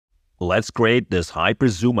Let's create this hyper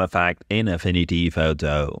zoom effect in Affinity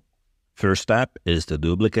Photo. First step is to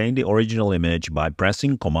duplicate the original image by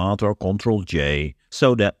pressing Command or Ctrl J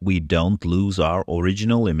so that we don't lose our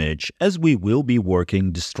original image, as we will be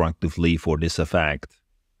working destructively for this effect.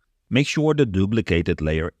 Make sure the duplicated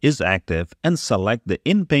layer is active and select the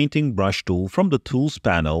In-Painting Brush tool from the Tools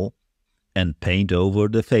panel and paint over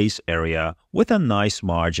the face area with a nice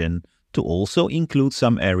margin to also include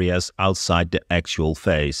some areas outside the actual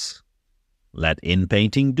face. Let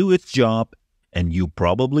in-painting do its job and you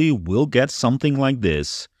probably will get something like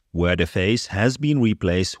this, where the face has been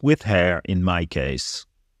replaced with hair in my case.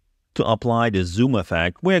 To apply the zoom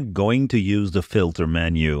effect, we're going to use the filter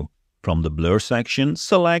menu. From the blur section,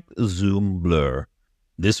 select Zoom Blur.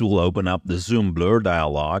 This will open up the Zoom Blur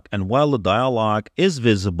dialog, and while the dialog is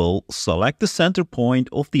visible, select the center point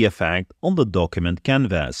of the effect on the document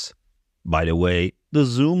canvas. By the way, the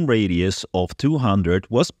zoom radius of 200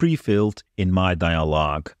 was pre-filled in my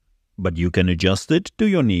dialog, but you can adjust it to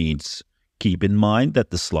your needs. Keep in mind that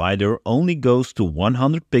the slider only goes to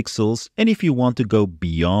 100 pixels, and if you want to go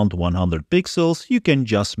beyond 100 pixels, you can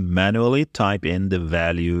just manually type in the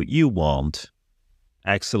value you want.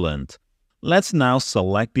 Excellent. Let's now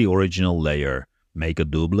select the original layer, make a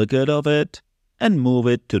duplicate of it, and move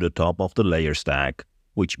it to the top of the layer stack,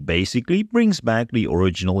 which basically brings back the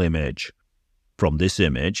original image. From this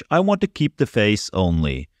image, I want to keep the face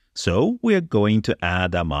only, so we are going to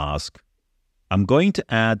add a mask. I'm going to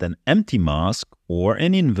add an empty mask or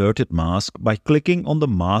an inverted mask by clicking on the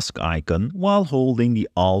mask icon while holding the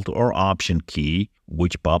Alt or Option key,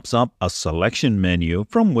 which pops up a selection menu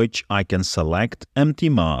from which I can select Empty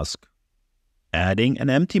Mask. Adding an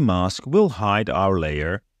empty mask will hide our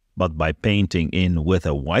layer, but by painting in with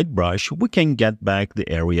a white brush, we can get back the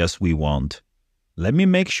areas we want. Let me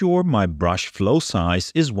make sure my brush flow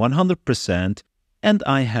size is 100% and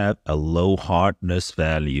I have a low hardness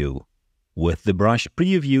value. With the brush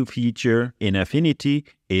preview feature in Affinity,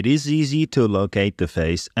 it is easy to locate the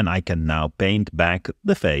face and I can now paint back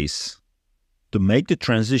the face. To make the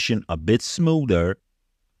transition a bit smoother,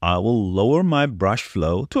 I will lower my brush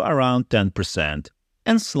flow to around 10%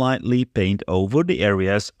 and slightly paint over the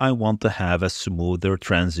areas I want to have a smoother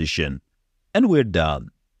transition. And we're done.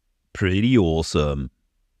 Pretty awesome.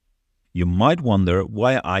 You might wonder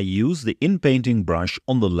why I use the in-painting brush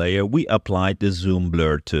on the layer we applied the zoom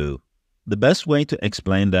blur to. The best way to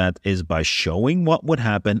explain that is by showing what would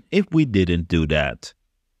happen if we didn't do that.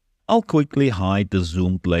 I'll quickly hide the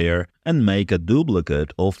zoomed layer and make a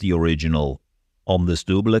duplicate of the original. On this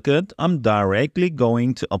duplicate, I'm directly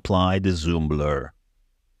going to apply the zoom blur.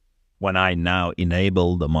 When I now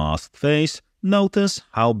enable the masked face, notice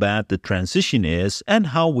how bad the transition is and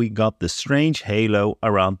how we got the strange halo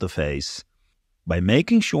around the face. By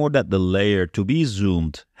making sure that the layer to be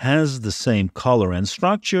zoomed has the same color and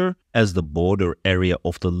structure as the border area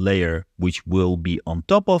of the layer which will be on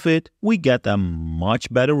top of it, we get a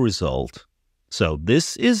much better result. So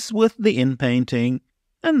this is with the in-painting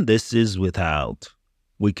and this is without.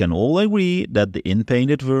 We can all agree that the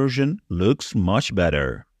in-painted version looks much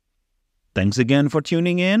better. Thanks again for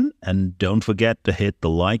tuning in, and don't forget to hit the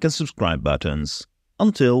like and subscribe buttons.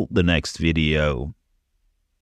 Until the next video.